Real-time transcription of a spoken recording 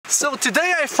So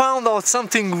today I found out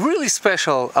something really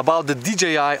special about the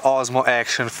DJI Osmo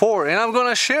Action 4 and I'm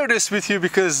gonna share this with you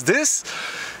because this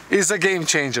is a game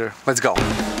changer. Let's go.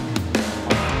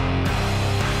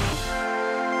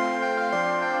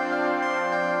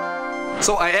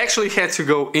 So I actually had to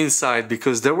go inside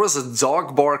because there was a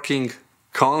dog barking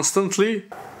constantly.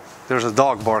 There's a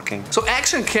dog barking. So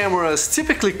action cameras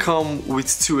typically come with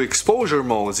two exposure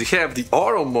modes. You have the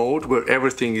auto mode where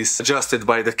everything is adjusted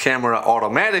by the camera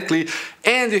automatically,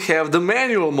 and you have the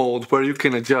manual mode where you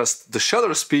can adjust the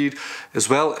shutter speed as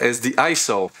well as the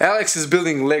ISO. Alex is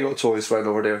building Lego toys right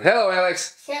over there. Hello,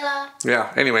 Alex. Hello.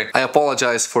 Yeah, anyway, I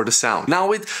apologize for the sound. Now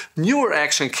with newer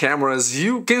action cameras,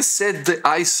 you can set the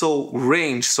ISO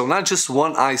range. So not just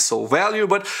one ISO value,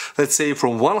 but let's say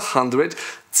from 100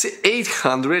 to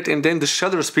 800, and then the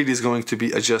shutter speed is going to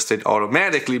be adjusted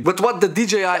automatically. But what the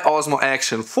DJI Osmo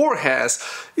Action 4 has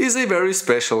is a very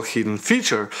special hidden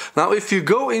feature. Now if you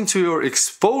go into your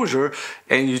exposure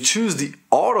and you choose the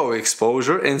auto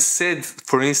exposure and set,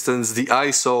 for instance, the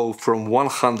ISO from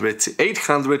 100 to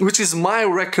 800, which is my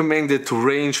recommended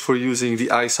range for using the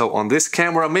ISO on this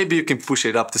camera. Maybe you can push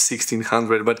it up to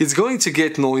 1600, but it's going to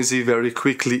get noisy very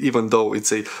quickly even though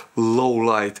it's a low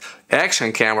light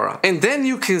action camera. And then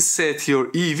you can set your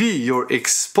EV, your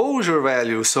exposure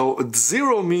value. So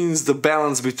 0 means the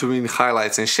balance between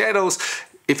highlights and shadows.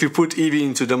 If you put EV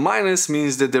into the minus,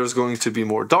 means that there's going to be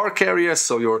more dark areas,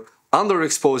 so you're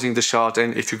underexposing the shot,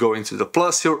 and if you go into the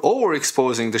plus, you're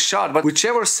overexposing the shot. But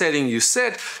whichever setting you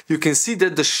set, you can see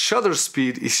that the shutter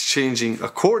speed is changing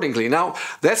accordingly. Now,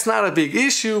 that's not a big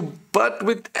issue, but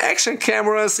with action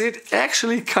cameras, it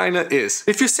actually kinda is.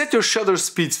 If you set your shutter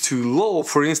speed too low,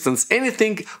 for instance,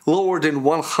 anything lower than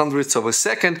 1/100th of a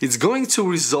second, it's going to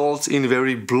result in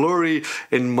very blurry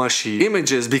and mushy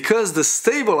images because the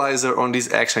stabilizer on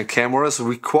these action cameras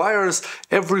requires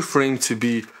every frame to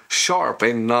be sharp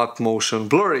and not motion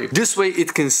blurry. This way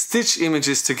it can stitch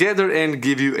images together and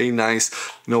give you a nice,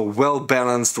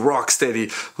 well-balanced,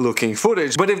 rock-steady looking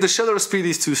footage. But if the shutter speed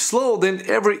is too slow, then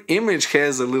every image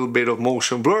has a little bit of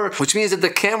motion blur, which means that the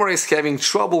camera is having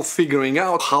trouble figuring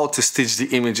out how to stitch the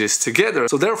images together.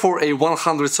 So therefore a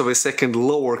 1/100th of a second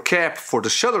lower cap for the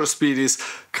shutter speed is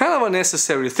kind of a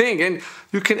necessary thing, and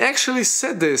you can actually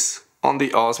set this on the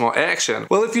Osmo Action.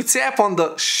 Well, if you tap on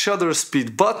the shutter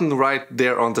speed button right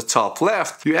there on the top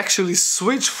left, you actually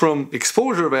switch from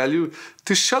exposure value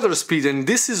to shutter speed, and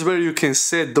this is where you can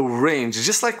set the range,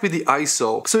 just like with the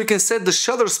ISO. So you can set the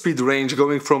shutter speed range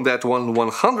going from that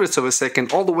 1/100th of a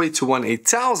second all the way to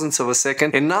 1/8000th of a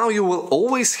second, and now you will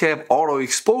always have auto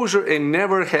exposure and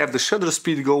never have the shutter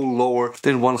speed go lower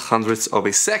than 1/100th of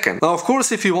a second. Now, of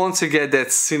course, if you want to get that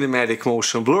cinematic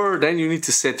motion blur, then you need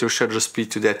to set your shutter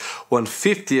speed to that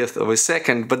 1/50th of a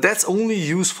second, but that's only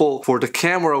useful for the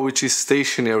camera which is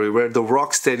stationary, where the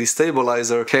rock-steady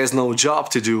stabilizer has no job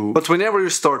to do. But whenever you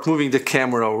start moving the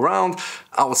camera around,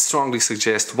 I would strongly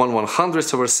suggest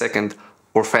 1/100th of a second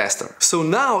or faster. So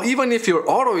now, even if you're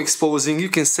auto exposing, you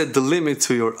can set the limit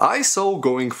to your ISO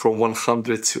going from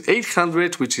 100 to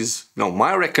 800, which is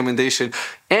my recommendation,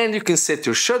 and you can set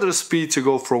your shutter speed to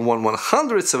go from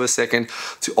 1/100th of a second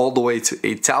to all the way to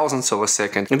 8,000ths of a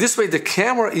second. And this way the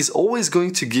camera is always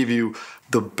going to give you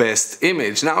the best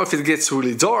image. Now if it gets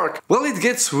really dark, well, it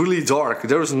gets really dark.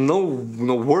 There's no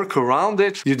work around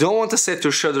it. You don't want to set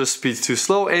your shutter speed too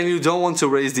slow, and you don't want to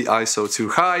raise the ISO too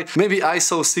high. Maybe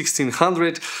ISO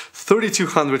 1600,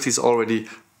 3200 is already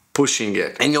pushing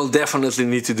it, and you'll definitely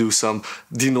need to do some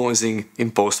denoising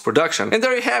in post-production. And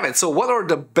there you have it. So what are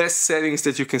the best settings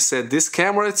that you can set this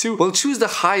camera to? Well, choose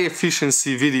the high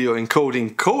efficiency video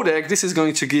encoding codec. This is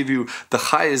going to give you the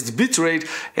highest bitrate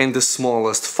and the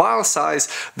smallest file size.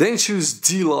 Then choose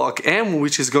D-Log M,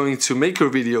 which is going to make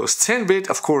your videos 10-bit.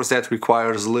 Of course, that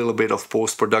requires a little bit of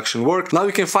post-production work. Now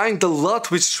you can find the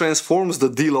LUT, which transforms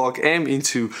the D-Log M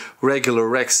into regular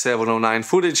Rec 709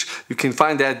 footage. You can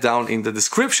find that down in the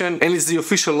description. And it's the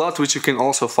official LUT, which you can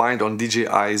also find on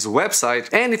DJI's website.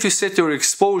 And if you set your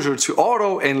exposure to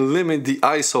auto and limit the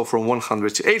ISO from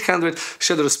 100 to 800,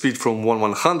 shutter speed from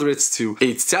 1/100th to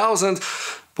 8,000,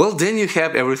 well, then you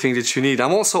have everything that you need.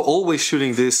 I'm also always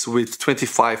shooting this with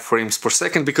 25 frames per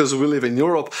second because we live in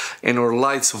Europe and our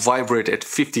lights vibrate at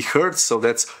 50 Hertz, so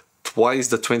that's twice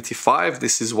the 25.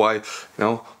 This is why,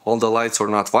 all the lights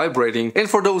are not vibrating. And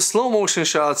for those slow motion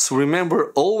shots,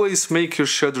 remember, always make your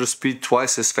shutter speed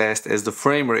twice as fast as the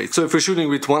frame rate. So if you're shooting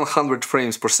with 100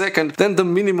 frames per second, then the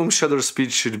minimum shutter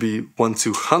speed should be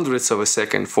 1/200th of a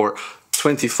second for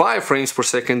 25 frames per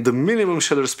second, the minimum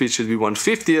shutter speed should be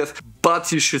 1/50th,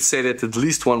 but you should set it at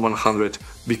least 1/100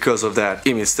 because of that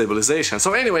image stabilization.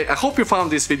 So anyway, I hope you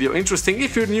found this video interesting.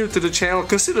 If you're new to the channel,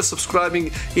 consider subscribing.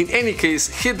 In any case,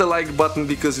 hit the like button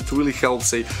because it really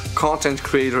helps a content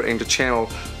creator and the channel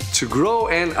to grow,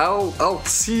 and I'll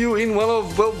see you in one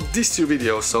of, well, these two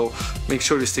videos, so make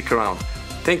sure you stick around.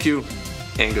 Thank you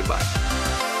and goodbye.